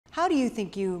How do you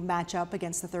think you match up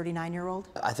against the 39-year-old?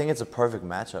 I think it's a perfect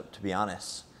matchup, to be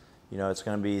honest. You know, it's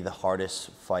going to be the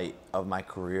hardest fight of my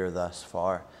career thus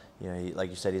far. You know, like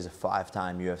you said, he's a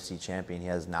 5-time UFC champion. He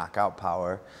has knockout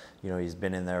power. You know, he's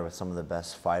been in there with some of the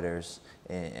best fighters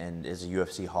and is a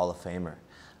UFC Hall of Famer.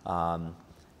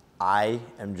 I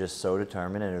am just so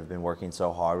determined and have been working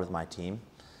so hard with my team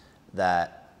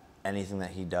that anything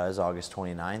that he does August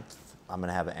 29th, I'm going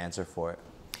to have an answer for it.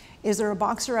 Is there a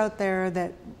boxer out there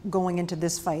that going into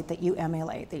this fight that you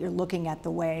emulate, that you're looking at the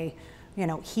way, you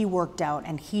know, he worked out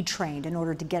and he trained in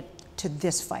order to get to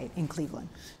this fight in Cleveland?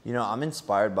 You know, I'm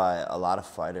inspired by a lot of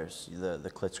fighters,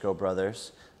 the Klitschko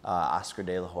brothers, Oscar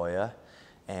De La Hoya,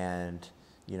 and,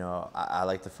 you know, I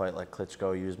like to fight like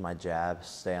Klitschko, use my jab,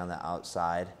 stay on the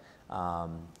outside,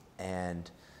 and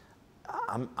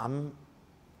I'm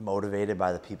motivated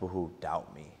by the people who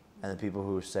doubt me and the people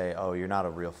who say, oh, you're not a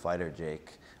real fighter,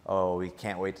 Jake. Oh, we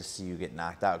can't wait to see you get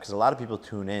knocked out. Because a lot of people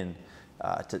tune in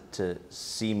to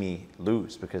see me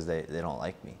lose because they don't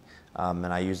like me. And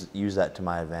I use that to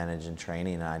my advantage in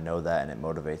training, and I know that, and it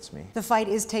motivates me. The fight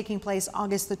is taking place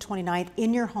August the 29th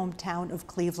in your hometown of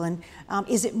Cleveland.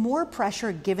 Is it more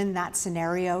pressure given that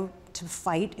scenario to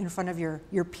fight in front of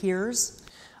your peers?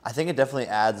 I think it definitely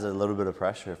adds a little bit of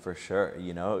pressure for sure,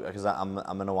 you know, because I'm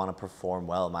going to want to perform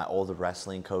well. My old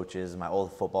wrestling coaches, my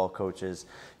old football coaches,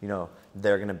 you know,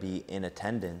 they're going to be in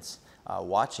attendance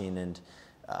watching, and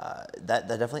that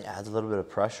definitely adds a little bit of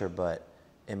pressure. But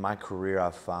in my career,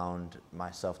 I've found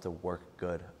myself to work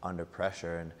good under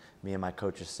pressure, and me and my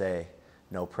coaches say,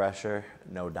 no pressure,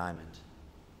 no diamond.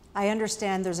 I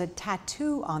understand there's a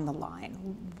tattoo on the line.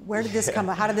 Where did this come?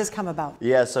 How did this come about?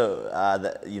 Yeah,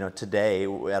 so you know, today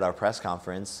at our press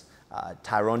conference,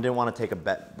 Tyrone didn't want to take a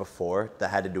bet before that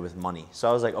had to do with money. So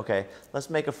I was like, okay, let's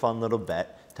make a fun little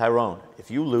bet. Tyrone, if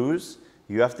you lose,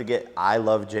 you have to get "I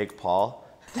love Jake Paul"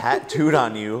 tattooed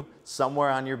on you somewhere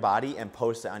on your body and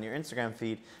post it on your Instagram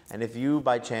feed. And if you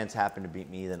by chance happen to beat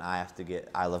me, then I have to get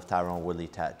 "I love Tyrone Woodley"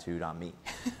 tattooed on me.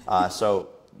 So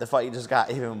the fight just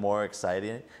got even more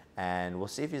exciting. And we'll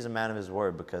see if he's a man of his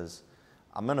word, because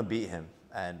I'm going to beat him,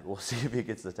 and we'll see if he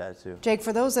gets the tattoo. Jake,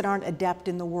 for those that aren't adept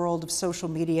in the world of social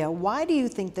media, why do you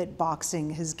think that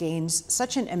boxing has gained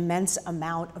such an immense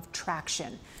amount of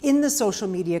traction in the social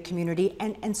media community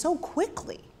and so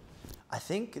quickly? I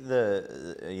think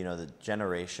the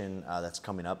generation that's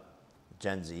coming up,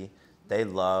 Gen Z, they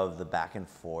love the back and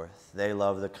forth. They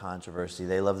love the controversy.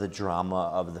 They love the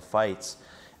drama of the fights.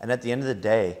 And at the end of the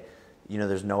day, you know,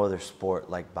 there's no other sport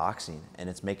like boxing, and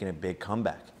it's making a big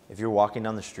comeback. If you're walking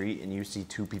down the street and you see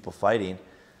two people fighting,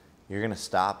 you're going to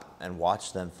stop and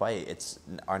watch them fight. It's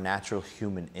our natural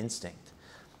human instinct.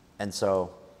 And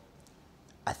so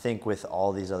I think with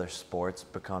all these other sports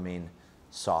becoming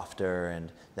softer,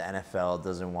 and the NFL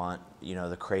doesn't want, you know,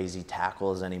 the crazy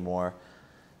tackles anymore,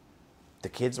 the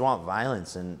kids want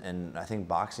violence, and I think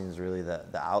boxing is really the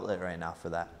outlet right now for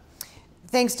that.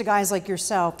 Thanks to guys like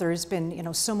yourself, there's been, you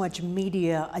know, so much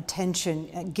media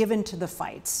attention given to the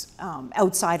fights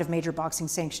outside of major boxing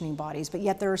sanctioning bodies, but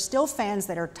yet there are still fans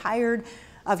that are tired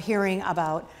of hearing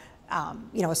about,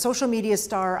 you know, a social media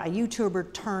star, a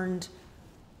YouTuber turned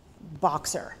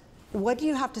boxer. What do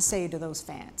you have to say to those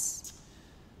fans?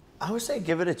 I would say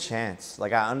give it a chance.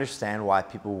 Like, I understand why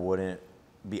people wouldn't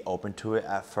be open to it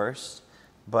at first,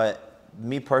 but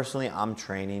me personally, I'm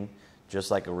training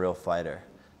just like a real fighter.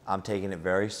 I'm taking it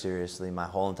very seriously. My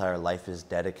whole entire life is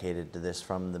dedicated to this,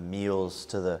 from the meals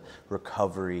to the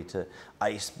recovery to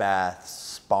ice baths,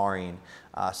 sparring,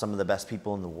 some of the best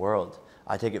people in the world.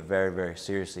 I take it very, very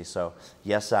seriously. So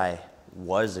yes, I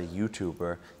was a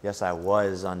YouTuber. Yes, I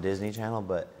was on Disney Channel,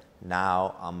 but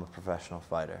now I'm a professional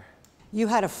fighter. You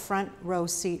had a front row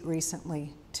seat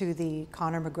recently to the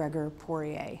Conor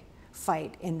McGregor-Poirier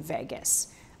fight in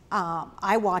Vegas.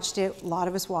 I watched it, a lot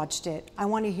of us watched it. I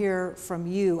want to hear from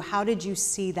you, how did you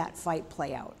see that fight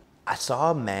play out? I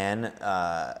saw a man,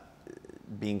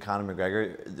 being Conor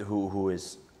McGregor, who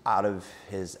is out of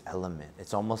his element.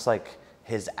 It's almost like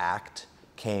his act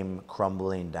came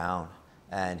crumbling down,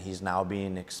 and he's now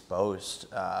being exposed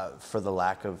for the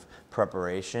lack of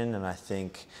preparation, and I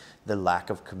think the lack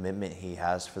of commitment he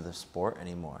has for the sport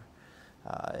anymore.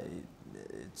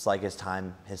 It's like his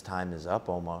time is up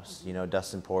almost. You know,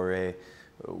 Dustin Poirier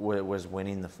was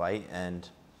winning the fight and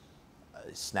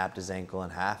snapped his ankle in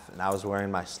half, and I was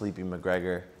wearing my Sleepy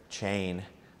McGregor chain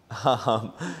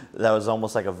that was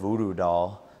almost like a voodoo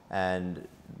doll, and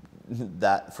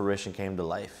that fruition came to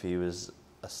life. He was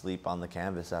asleep on the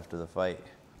canvas after the fight.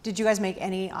 Did you guys make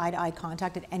any eye-to-eye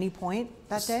contact at any point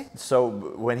that day? So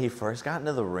when he first got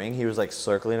into the ring, he was like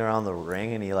circling around the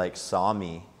ring, and he like saw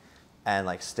me, and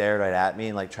like stared right at me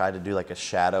and like tried to do like a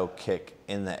shadow kick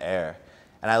in the air.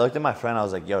 And I looked at my friend, I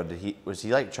was like, yo, was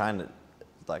he like trying to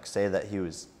like say that he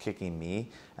was kicking me?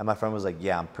 And my friend was like,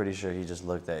 yeah, I'm pretty sure he just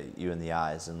looked at you in the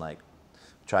eyes and like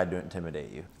tried to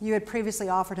intimidate you. You had previously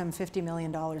offered him $50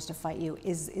 million to fight you.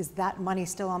 Is that money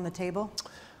still on the table?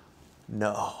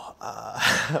 No,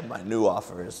 my new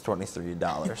offer is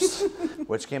 $23,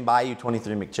 which can buy you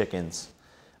 23 McChickens.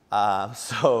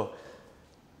 So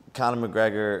Conor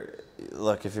McGregor,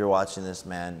 look, if you're watching this,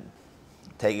 man,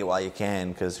 take it while you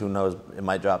can, because who knows, it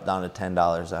might drop down to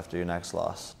 $10 after your next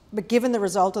loss. But given the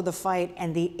result of the fight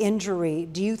and the injury,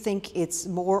 do you think it's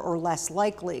more or less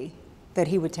likely that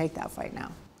he would take that fight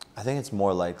now? I think it's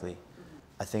more likely.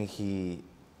 I think he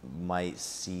might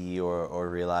see or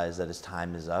realize that his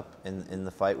time is up in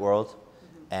the fight world,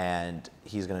 and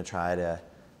he's going to try to,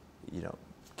 you know,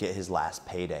 get his last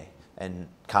payday. And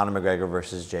Conor McGregor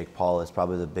versus Jake Paul is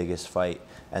probably the biggest fight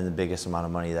and the biggest amount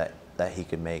of money that he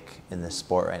could make in this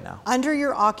sport right now. Under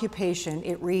your occupation,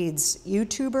 it reads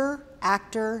YouTuber,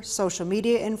 actor, social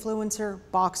media influencer,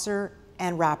 boxer,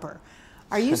 and rapper.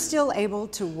 Are you still able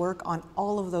to work on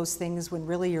all of those things when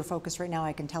really your focus right now,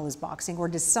 I can tell, is boxing? Or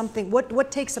does something,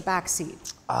 what takes a back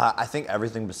seat? I think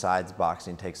everything besides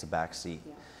boxing takes a back seat.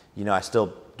 Yeah. You know, I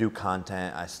still do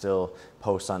content, I still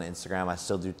post on Instagram, I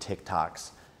still do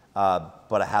TikToks.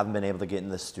 But I haven't been able to get in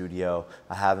the studio.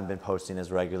 I haven't been posting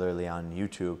as regularly on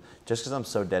YouTube just because I'm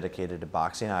so dedicated to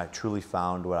boxing. I truly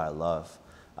found what I love,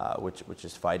 which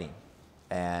is fighting.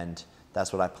 And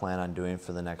that's what I plan on doing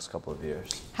for the next couple of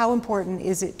years. How important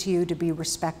is it to you to be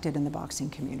respected in the boxing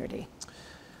community?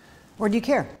 Or do you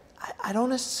care? I don't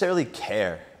necessarily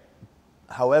care.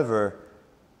 However,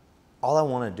 all I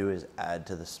want to do is add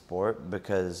to the sport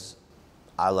because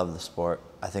I love the sport.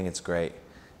 I think it's great.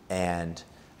 And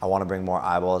I want to bring more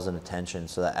eyeballs and attention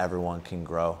so that everyone can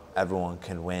grow, everyone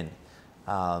can win.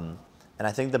 And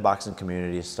I think the boxing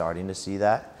community is starting to see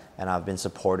that. And I've been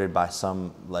supported by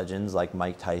some legends like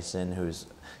Mike Tyson, who's,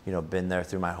 you know, been there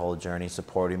through my whole journey,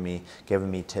 supporting me, giving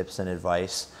me tips and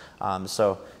advice.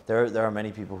 So there are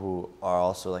many people who are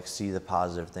also like see the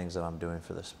positive things that I'm doing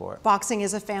for the sport. Boxing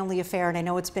is a family affair, and I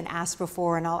know it's been asked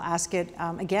before, and I'll ask it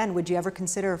again. Would you ever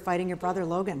consider fighting your brother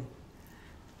Logan?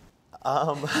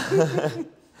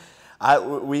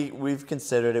 We've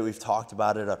considered it. We've talked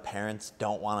about it. Our parents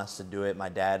don't want us to do it. My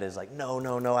dad is like,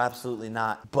 no, absolutely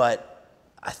not. But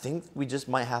I think we just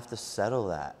might have to settle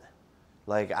that.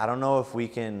 Like, I don't know if we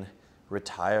can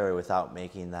retire without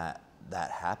making that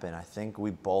happen. I think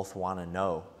we both want to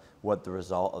know what the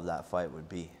result of that fight would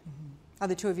be. Are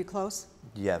the two of you close?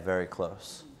 Yeah, very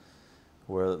close.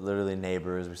 We're literally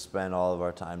neighbors. We spend all of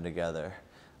our time together.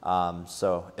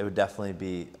 So it would definitely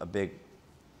be a big,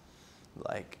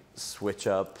 like, switch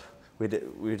up.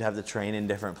 We'd have to train in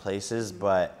different places,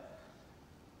 but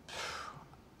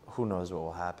who knows what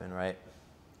will happen, right?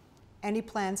 Any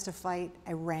plans to fight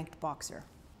a ranked boxer?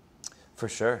 For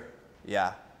sure,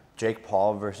 yeah. Jake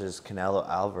Paul versus Canelo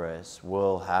Alvarez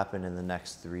will happen in the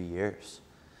next 3 years.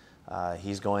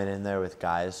 He's going in there with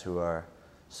guys who are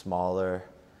smaller,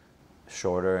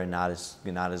 shorter, and not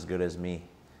as good as me.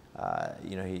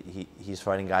 You know, he's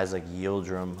fighting guys like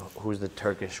Yildirim, who's the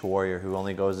Turkish warrior who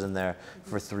only goes in there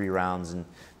for 3 rounds and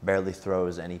barely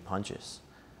throws any punches.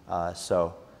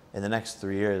 So in the next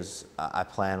 3 years, I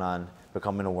plan on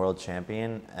becoming a world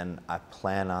champion, and I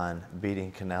plan on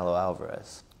beating Canelo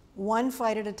Alvarez. One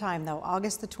fight at a time, though.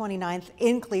 August the 29th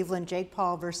in Cleveland, Jake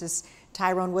Paul versus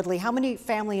Tyron Woodley. How many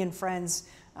family and friends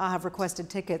have requested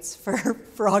tickets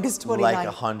for August 29th? Like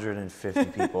 150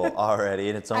 people already,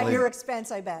 and it's only at your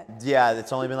expense, I bet. Yeah,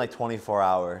 it's only been like 24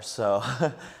 hours, so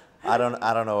I don't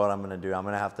know what I'm gonna do. I'm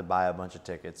gonna have to buy a bunch of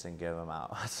tickets and give them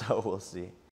out. So we'll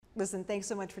see. Listen, thanks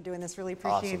so much for doing this. Really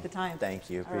appreciate the time. Thank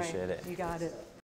you. Appreciate it. You got it.